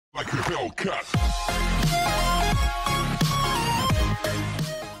like a Hellcat.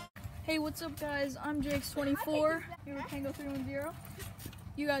 Hey, what's up guys? I'm Jakes24 here with Pengo310.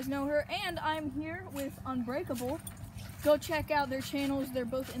 You guys know her, and I'm here with Unbreakable. Go check out their channels. They're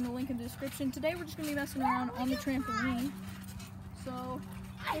both in the link in the description. Today we're just gonna be messing around on the trampoline. So,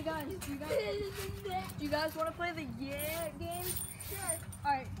 hey guys, do you guys want to play the yeah game? Sure.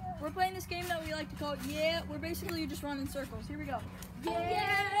 All right, we're playing this game that we like to call yeah. We're basically just running circles. Here we go. Yeah. Yeah.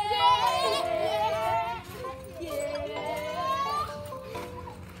 Yeah.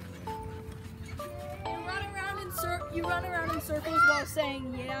 You run around in circles while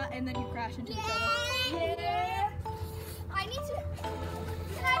saying yeah, and then you crash into each other. Yeah. I need to.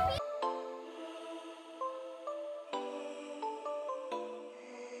 Can I be?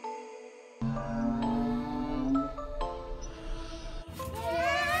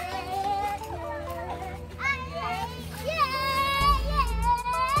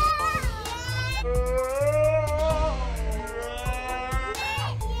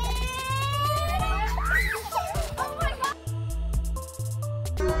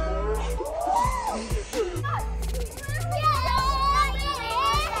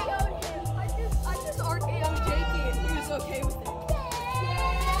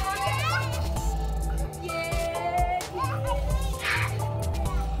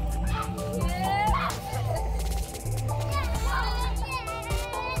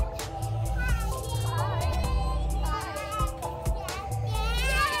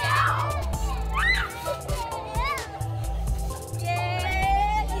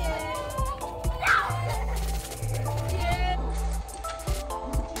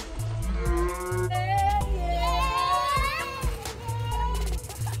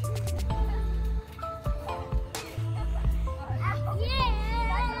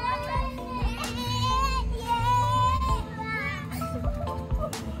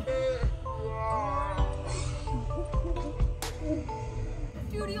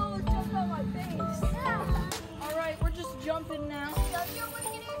 Alright, we're just jumping now.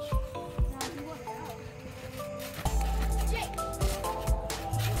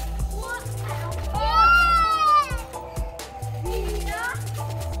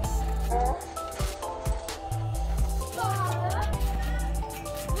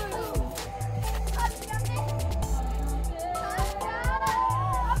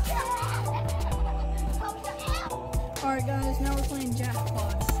 Alright guys, now we're playing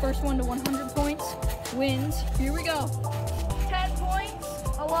jackpot. First one to 100 points wins. Here we go. 10 points,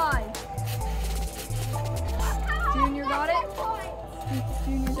 alive. Junior got it.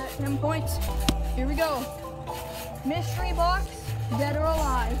 Junior's at 10 points. Here we go. Mystery box, dead or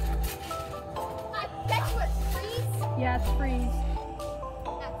alive. I bet you it's freeze. Yeah, it's freeze.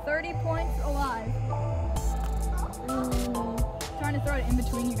 30 points, alive. Ooh. Trying to throw it in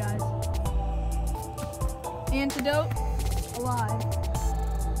between you guys. Antidote, alive.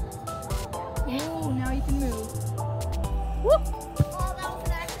 Ooh, now you can move. Whoop! Oh, that was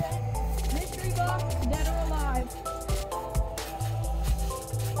an accident. Mystery box, dead or alive.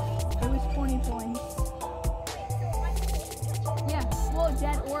 It was 20 points. Yeah, well,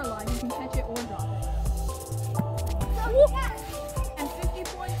 dead or alive. You can catch it or drop it. Whoop! And 50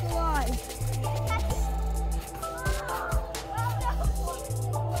 points alive.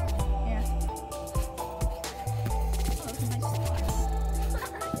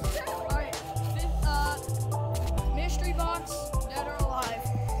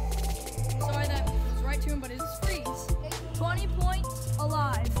 But it's freeze. 20 points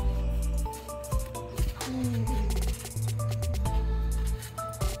alive. Ooh.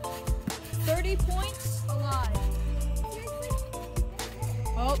 30 points alive.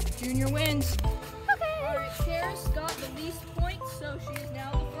 Oh, Junior wins. Okay. Alright, Karis got the least points, so she is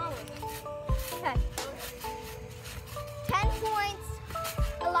now the thrower. Okay. 10 points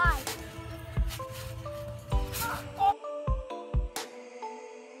alive.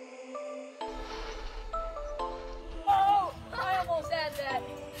 Said that.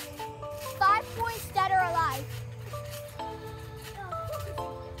 5 points dead or alive.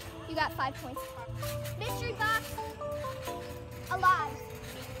 You got 5 points. Mystery box, alive.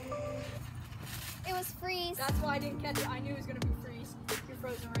 It was freeze. That's why I didn't catch it. I knew it was going to be freeze. You're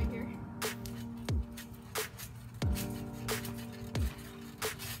frozen right here.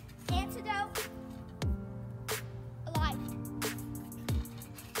 Antidote, alive.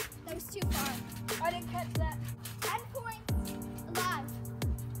 That was too far. I didn't catch that. 10 points, alive.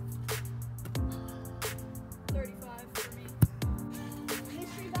 35 for me.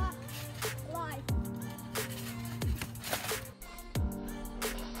 Mystery box, alive.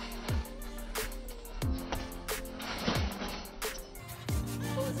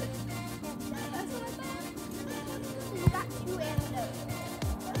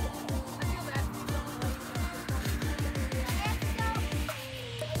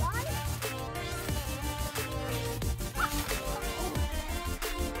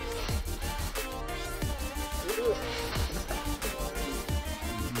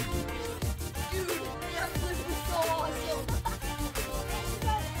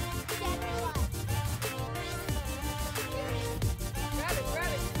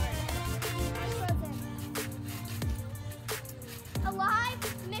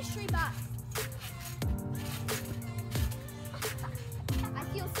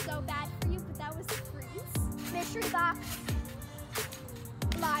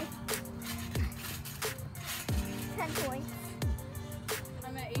 10 points.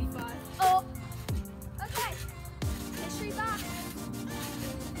 I'm at 85. Oh, okay. Mystery box.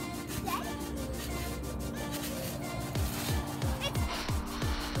 Dead.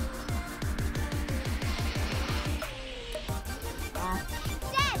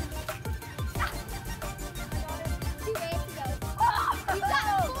 Dead. 2 antidotes. You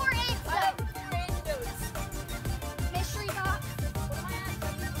got 4 antidotes. Mystery box. Mystery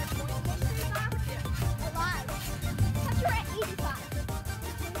box. Alive. You're at 85.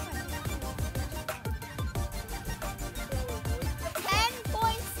 10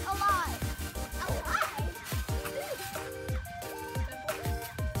 points alive. Alive?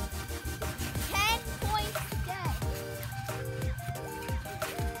 10 points dead.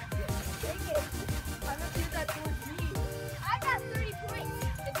 I got 30 points.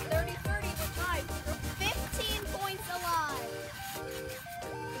 It's 30-30, we're tied. 15 points alive.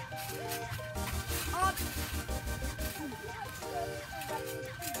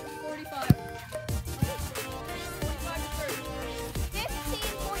 45.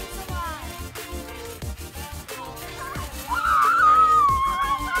 15 points alive.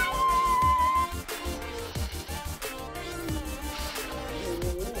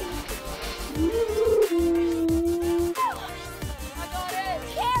 I got it.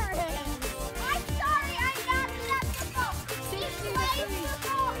 Karen! I'm sorry, I got the ball. She plays the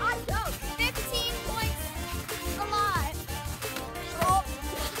ball. I don't. 15 points alive. Oh.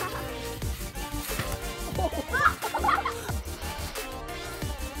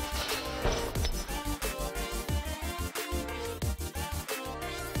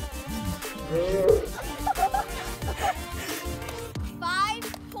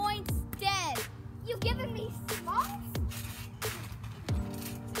 5 points dead. You giving me small?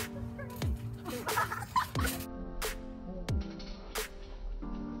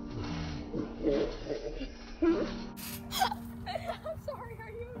 I'm sorry,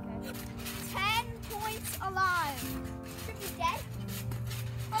 are you okay? 10 points alive. Should be dead.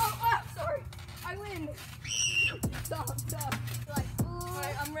 Oh, sorry. I win. Stop. Like, ooh.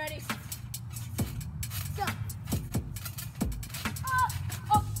 Alright, I'm ready. Stop. Oh.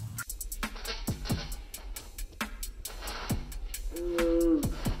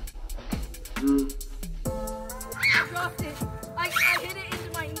 I dropped it. I hit it into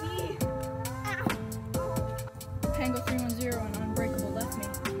my knee. Pengo310 and Unbreakable left me.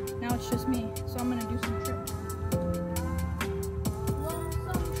 Now it's just me, so I'm gonna do some tricks.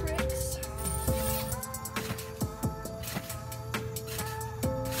 Some tricks.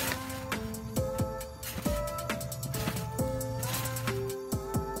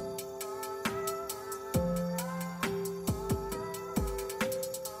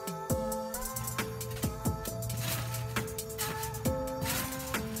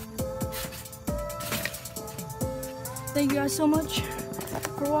 Thank you guys so much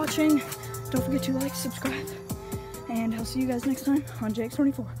for watching. Don't forget to like, subscribe, and I'll see you guys next time on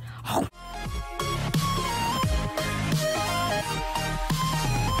JX24.